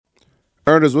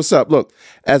Earners, what's up? Look,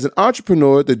 as an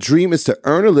entrepreneur, the dream is to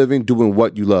earn a living doing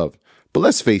what you love. But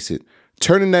let's face it,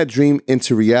 turning that dream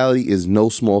into reality is no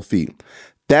small feat.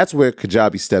 That's where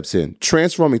Kajabi steps in,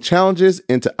 transforming challenges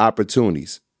into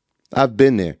opportunities. I've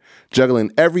been there,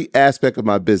 juggling every aspect of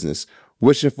my business,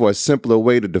 wishing for a simpler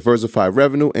way to diversify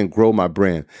revenue and grow my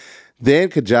brand. Then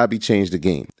Kajabi changed the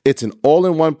game. It's an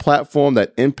all-in-one platform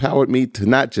that empowered me to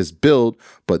not just build,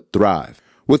 but thrive.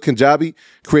 With Kajabi,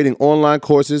 creating online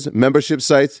courses, membership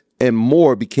sites, and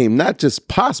more became not just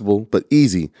possible, but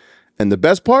easy. And the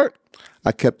best part?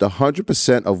 I kept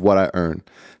 100% of what I earned,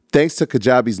 thanks to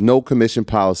Kajabi's no commission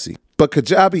policy. But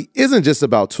Kajabi isn't just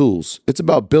about tools. It's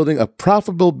about building a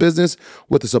profitable business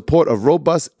with the support of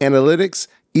robust analytics,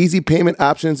 easy payment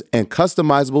options, and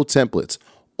customizable templates,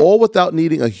 all without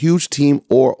needing a huge team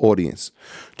or audience.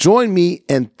 Join me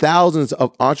and thousands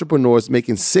of entrepreneurs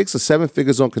making 6 or 7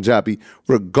 figures on Kajabi,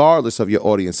 regardless of your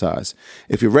audience size.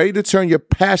 If you're ready to turn your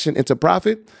passion into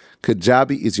profit,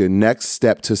 Kajabi is your next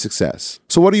step to success.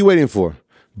 So what are you waiting for?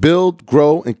 Build,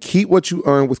 grow, and keep what you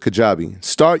earn with Kajabi.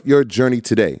 Start your journey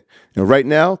today. And right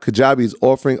now, Kajabi is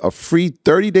offering a free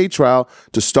 30-day trial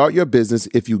to start your business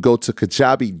if you go to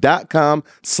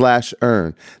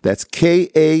kajabi.com/earn. That's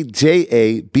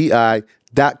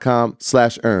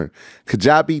KAJABI.com/earn.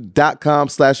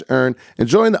 Kajabi.com/earn. And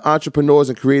join the entrepreneurs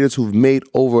and creators who've made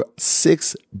over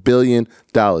 $6 billion.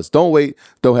 Don't wait.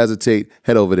 Don't hesitate.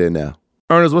 Head over there now.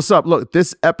 Earners, what's up? Look,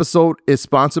 this episode is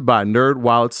sponsored by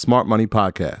NerdWallet's Smart Money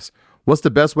Podcast. What's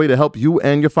the best way to help you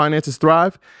and your finances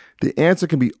thrive? The answer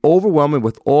can be overwhelming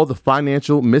with all the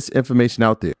financial misinformation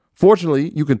out there.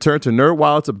 Fortunately, you can turn to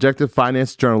NerdWallet's objective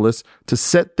finance journalists to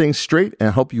set things straight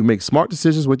and help you make smart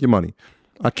decisions with your money.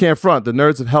 I can't front, the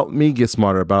nerds have helped me get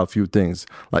smarter about a few things,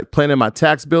 like planning my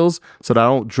tax bills so that I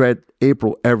don't dread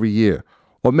April every year,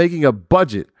 or making a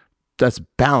budget that's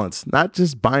balanced, not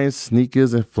just buying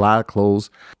sneakers and fly clothes,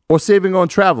 or saving on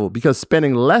travel because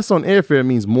spending less on airfare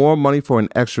means more money for an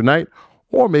extra night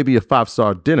or maybe a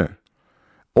 5-star dinner,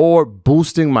 or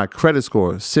boosting my credit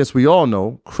score since we all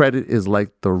know credit is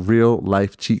like the real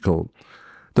life cheat code.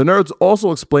 The nerds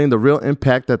also explain the real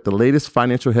impact that the latest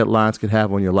financial headlines can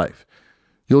have on your life.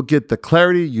 You'll get the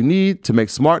clarity you need to make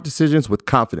smart decisions with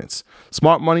confidence.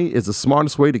 Smart money is the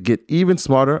smartest way to get even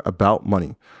smarter about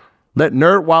money. Let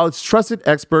NerdWallet's trusted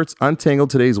experts untangle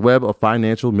today's web of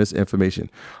financial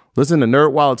misinformation. Listen to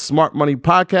NerdWallet's Smart Money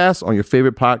Podcast on your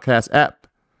favorite podcast app.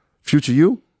 Future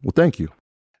you, well, thank you.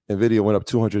 NVIDIA went up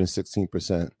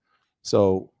 216%.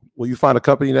 So will you find a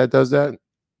company that does that?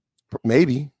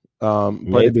 Maybe. But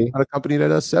if you find a company that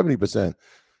does 70%,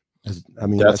 I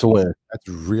mean, that's a win. That's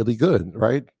really good,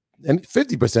 right? And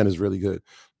 50% is really good.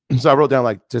 So I wrote down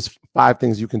like just 5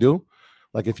 things you can do.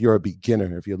 Like if you're a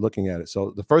beginner, if you're looking at it.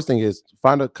 So the first thing is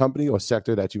find a company or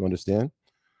sector that you understand,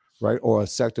 right? Or a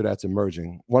sector that's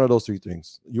emerging. One of those 3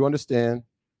 things. You understand,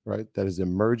 right? That is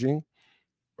emerging,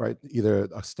 right? Either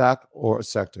a stock or a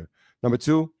sector. Number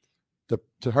 2,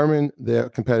 determine their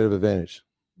competitive advantage,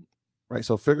 right?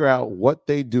 So figure out what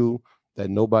they do that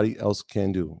nobody else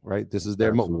can do, right? This is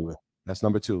their moat. That's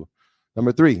number 2.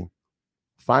 Number 3,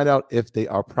 find out if they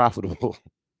are profitable,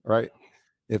 right?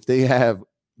 If they have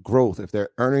growth, if their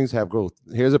earnings have growth.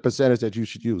 Here's a percentage that you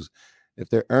should use. If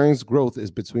their earnings growth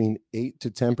is between 8 to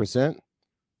 10%,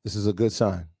 this is a good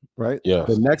sign, right? Yeah.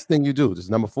 The next thing you do, this is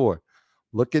number 4,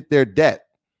 look at their debt,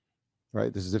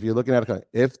 right? This is if you're looking at a company.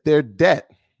 If their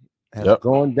debt has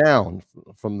gone down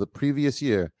from the previous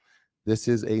year, this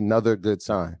is another good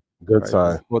sign. Good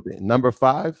sign. Number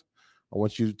 5, I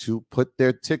want you to put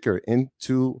their ticker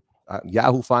into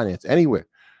Yahoo Finance, anywhere,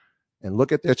 and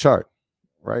look at their chart,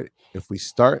 right? If we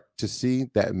start to see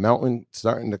that mountain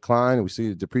starting to decline, we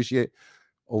see it depreciate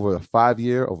over a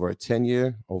 5-year, over a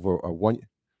 10-year, over a 1 year,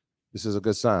 this is a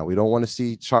good sign. We don't want to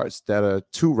see charts that are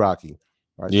too rocky.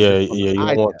 Right? Yeah, you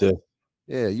don't want that.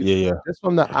 Yeah. Just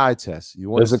from the eye test, you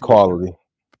want there's a quality,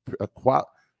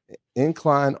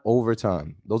 incline over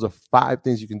time. Those are 5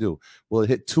 things you can do. Will it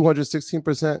hit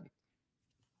 216%?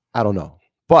 I don't know,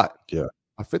 but a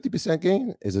 50%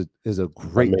 gain is a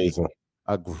great, amazing,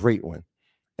 a great one.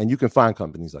 And you can find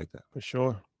companies like that. For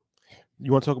sure.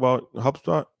 You want to talk about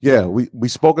HubSpot? Yeah, we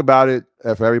spoke about it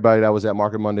for everybody that was at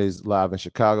Market Mondays live in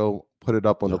Chicago. Put it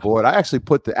up on the board. I actually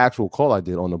put the actual call I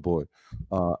did on the board.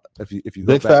 If you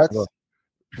big facts,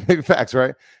 big facts,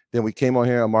 right? Then we came on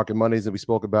here on Market Mondays and we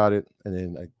spoke about it. And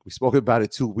then we spoke about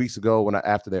it 2 weeks ago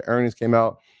after their earnings came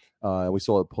out. And we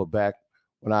saw it pull back.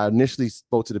 When I initially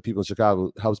spoke to the people in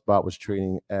Chicago, HubSpot was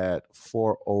trading at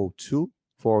 402.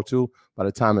 By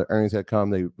the time the earnings had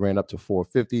come, they ran up to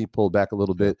 450, pulled back a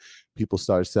little bit. People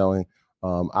started selling.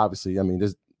 Obviously, I mean,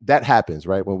 that happens,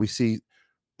 right? When we see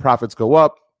profits go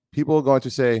up, people are going to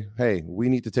say, hey, we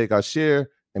need to take our share,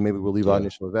 and maybe we'll leave our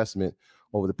initial investment.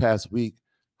 Over the past week,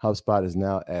 HubSpot is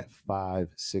now at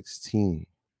 516.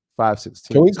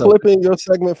 516. Can we clip in your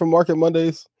segment from Market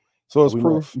Mondays? So it's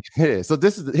proof. Yeah. So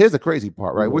here's the crazy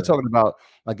part, right? We're talking about,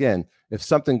 again, if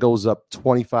something goes up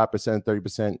 25%,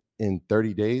 30% in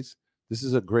 30 days, this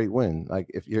is a great win. Like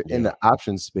if you're in the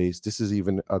option space, this is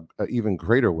even a even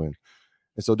greater win.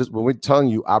 And so when we're telling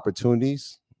you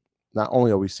opportunities, not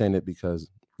only are we saying it because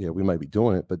we might be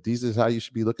doing it, but these is how you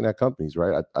should be looking at companies,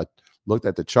 right? I looked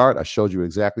at the chart. I showed you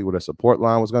exactly what a support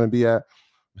line was going to be at.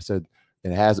 I said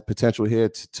it has a potential here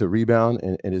to rebound,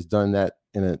 and it's done that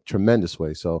in a tremendous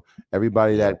way. So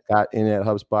everybody that got in at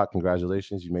HubSpot,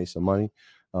 congratulations, you made some money.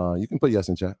 You can put yes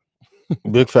in chat.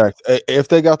 Big fact. If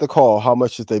they got the call, how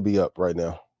much should they be up right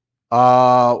now?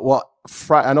 Well,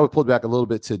 Friday, I know it pulled back a little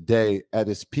bit today. At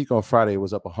its peak on Friday, it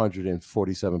was up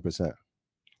 147%.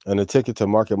 And the ticket to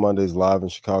Market Mondays live in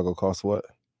Chicago costs what?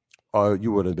 Oh,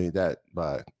 you would have made that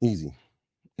by easy.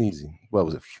 What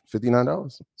was it?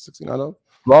 $59? $69?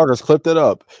 Bloggers clipped it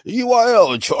up.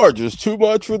 UIL charges too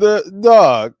much for the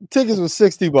dog. Tickets was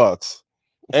 $60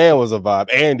 and was a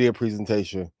vibe and did a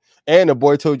presentation. And the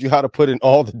boy told you how to put in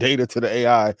all the data to the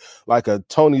AI like a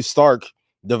Tony Stark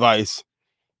device.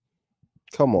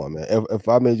 Come on, man. If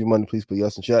I made you money, please put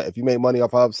yes in chat. If you made money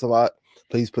off HubSpot,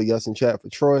 please put yes in chat for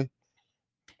Troy.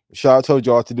 Shaw told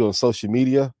you all to do on social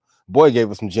media. Boy gave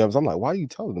us some gems. I'm like, why are you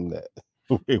telling them that?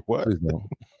 Wait, what?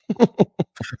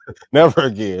 Never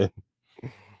again.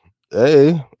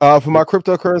 Hey, for my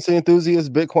cryptocurrency enthusiasts,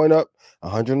 Bitcoin up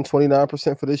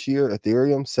 129% for this year.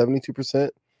 Ethereum 72%.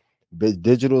 Bit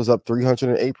Digital is up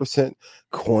 308%.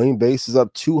 Coinbase is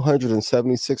up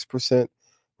 276%.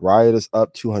 Riot is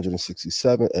up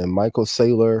 267%. And Michael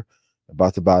Saylor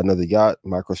about to buy another yacht.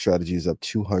 MicroStrategy is up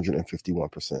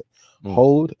 251%.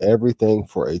 Hold everything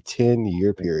for a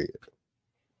 10-year period.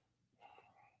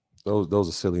 Those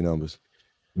are silly numbers.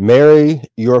 Marry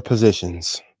your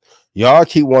positions. Y'all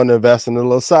keep wanting to invest in the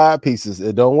little side pieces.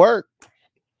 It don't work.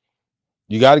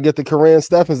 You got to get the Korean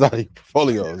Stephens out of your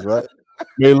portfolios, right?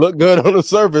 They look good on the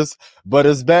surface, but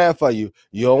it's bad for you.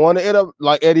 You don't want to end up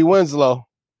like Eddie Winslow.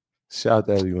 Shout out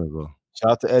to Eddie Winslow.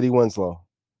 Shout out to Eddie Winslow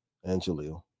and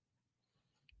Jaleel.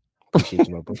 Appreciate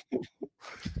you, my brother.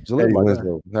 Jaleel, Eddie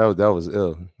Winslow. That was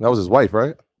ill. That was his wife,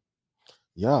 right?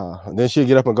 Yeah. And then she'd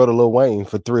get up and go to Lil Wayne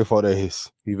for 3 or 4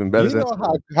 days. Even better. You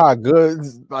know how good,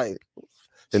 like,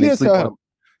 and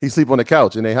he sleep on the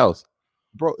couch in their house.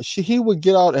 Bro, he would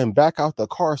get out and back out the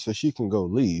car so she can go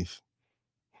leave.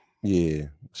 Yeah,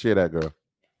 share that girl.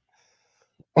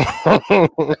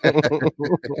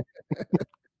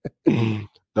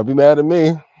 Don't be mad at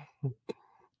me.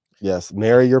 Yes,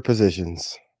 marry your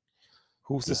positions.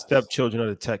 Who's the stepchildren of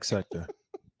the tech sector?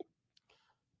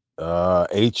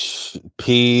 HP,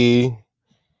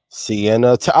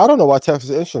 Sienna. I don't know why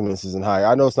Texas Instruments isn't high.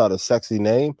 I know it's not a sexy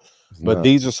name, but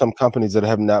these are some companies that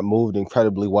have not moved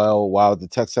incredibly well while the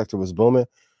tech sector was booming.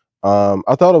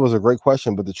 I thought it was a great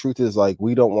question, but the truth is, like,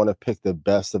 we don't want to pick the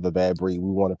best of a bad breed. We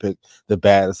want to pick the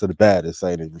baddest of the baddest,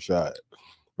 saying it, Rashad.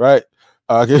 Right?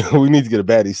 We need to get a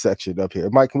baddie section up here.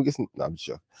 Mike, can we get some? No, I'm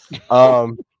sure.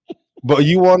 But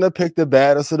you want to pick the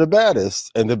baddest of the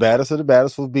baddest, and the baddest of the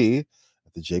baddest will be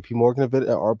at the JP Morgan event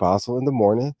at Art Basel in the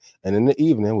morning, and in the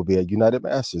evening will be at United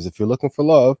Masters. If you're looking for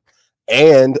love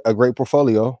and a great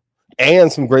portfolio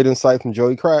and some great insight from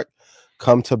Joey Crack,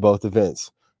 come to both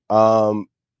events.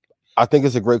 I think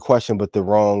it's a great question, but the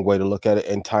wrong way to look at it.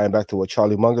 And tying back to what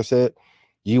Charlie Munger said,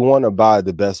 you want to buy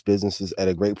the best businesses at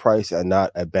a great price and not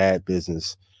a bad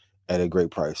business at a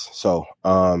great price. So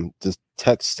the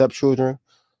tech stepchildren,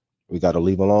 we got to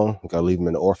leave alone. We got to leave them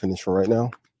in the orphanage for right now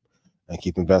and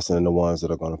keep investing in the ones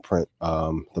that are going to print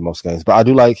the most gains. But I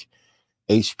do like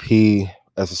HP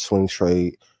as a swing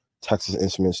trade, Texas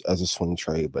Instruments as a swing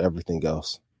trade, but everything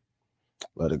else,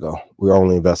 let it go. We're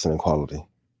only investing in quality.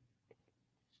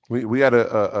 We had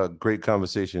a great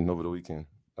conversation over the weekend,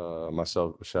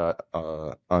 myself, Rashad,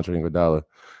 Andre Iguodala,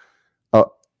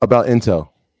 about Intel.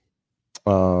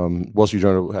 Wall Street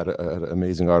Journal had an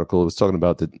amazing article. It was talking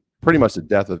about pretty much the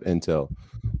death of Intel,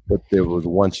 but there was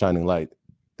one shining light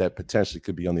that potentially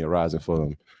could be on the horizon for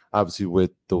them. Obviously,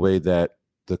 with the way that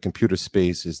the computer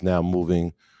space is now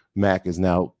moving, Mac is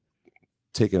now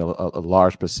taking a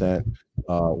large percent.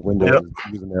 Windows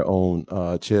is using their own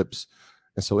chips.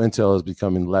 And so Intel is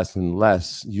becoming less and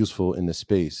less useful in the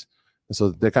space. And so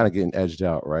they're kind of getting edged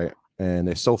out, right? And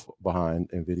they're so behind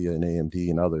NVIDIA and AMD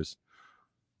and others.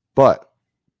 But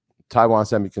Taiwan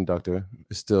Semiconductor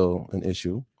is still an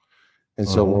issue. And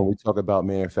so when we talk about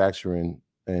manufacturing,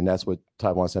 and that's what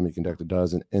Taiwan Semiconductor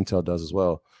does and Intel does as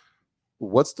well,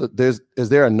 is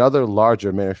there another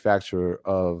larger manufacturer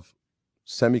of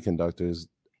semiconductors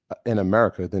in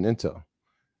America than Intel?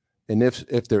 And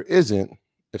if there isn't,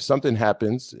 if something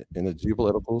happens in the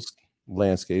geopolitical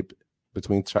landscape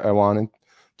between China and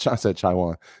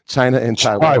Taiwan.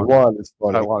 Taiwan is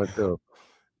funny.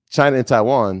 China and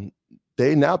Taiwan,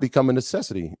 they now become a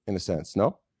necessity in a sense,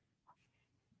 no?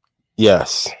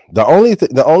 Yes. The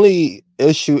only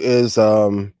issue is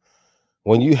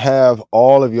when you have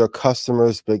all of your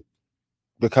customers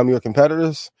become your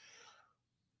competitors,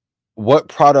 what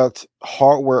product,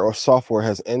 hardware or software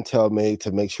has Intel made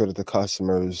to make sure that the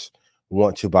customers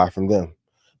want to buy from them?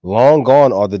 Long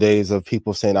gone are the days of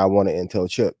people saying, I want an Intel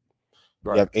chip.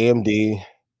 Right. You have AMD.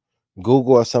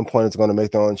 Google at some point is going to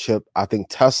make their own chip. I think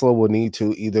Tesla will need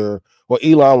to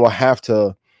Elon will have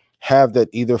to have that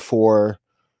either for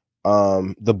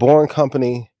the Boring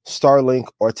Company, Starlink,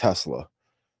 or Tesla.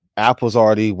 Apple's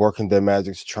already working their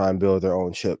magic to try and build their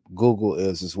own chip. Google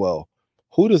is as well.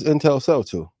 Who does Intel sell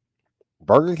to?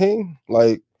 Burger King?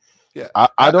 Like, yeah,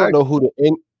 I don't know who the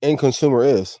end consumer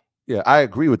is. Yeah, I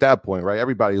agree with that point, right?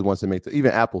 Everybody wants to make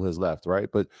even Apple has left, right?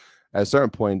 But at a certain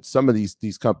point, some of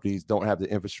these companies don't have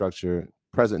the infrastructure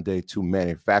present day to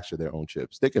manufacture their own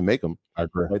chips. They can make them. I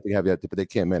agree. Right? They have that, but they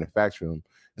can't manufacture them.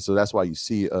 And so that's why you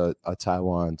see a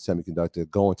Taiwan Semiconductor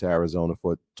going to Arizona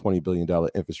for a $20 billion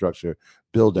infrastructure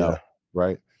build out,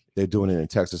 right? They're doing it in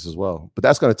Texas as well. But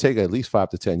that's going to take at least 5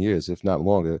 to 10 years, if not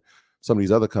longer. Some of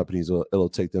these other companies, it'll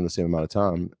take them the same amount of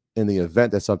time. In the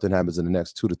event that something happens in the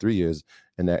next 2 to 3 years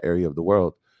in that area of the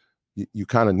world, you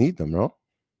kind of need them, no?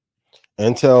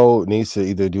 Intel needs to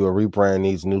either do a rebrand,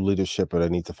 needs new leadership, or they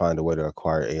need to find a way to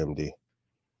acquire AMD.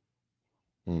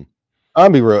 I'll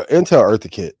be real. Intel Eartha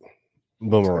Kitt,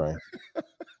 Boomerang.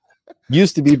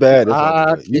 Used to be bad.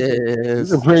 You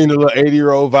can bring the little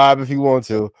 80-year-old vibe if you want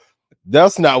to.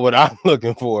 That's not what I'm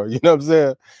looking for. You know what I'm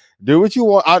saying? Do what you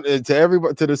want. To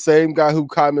everybody, to the same guy who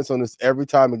comments on this every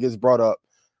time it gets brought up.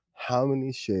 How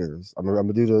many shares? I'm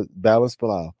gonna do the balance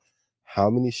below. How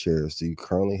many shares do you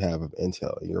currently have of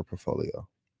Intel in your portfolio?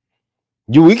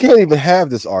 We can't even have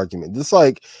this argument. This is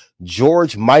like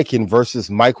George Mikan versus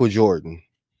Michael Jordan.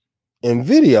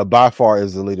 NVIDIA by far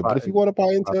is the leader. But if you want to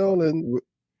buy Intel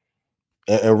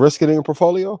and risk it in your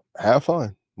portfolio, have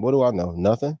fun. What do I know?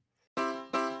 Nothing.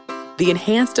 The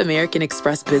Enhanced American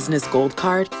Express Business Gold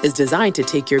Card is designed to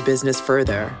take your business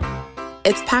further.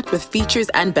 It's packed with features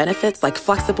and benefits like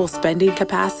flexible spending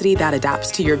capacity that adapts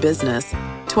to your business,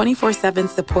 24/7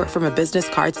 support from a business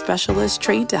card specialist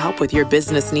trained to help with your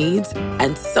business needs,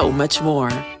 and so much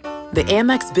more. The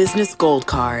Amex Business Gold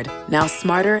Card, now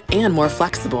smarter and more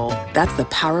flexible. That's the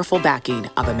powerful backing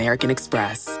of American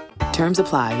Express. Terms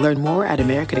apply. Learn more at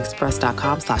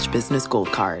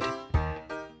americanexpress.com/businessgoldcard.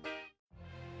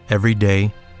 Every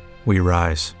day, we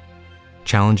rise,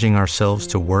 challenging ourselves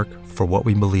to work for what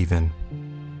we believe in.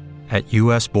 At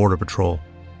U.S. Border Patrol,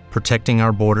 protecting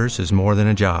our borders is more than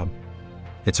a job.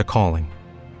 It's a calling.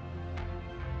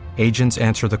 Agents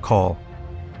answer the call,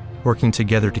 working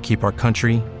together to keep our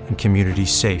country and communities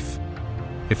safe.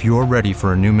 If you're ready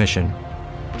for a new mission,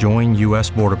 join U.S.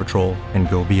 Border Patrol and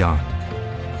go beyond.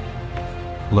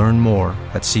 Learn more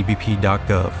at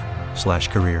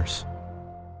cbp.gov/careers.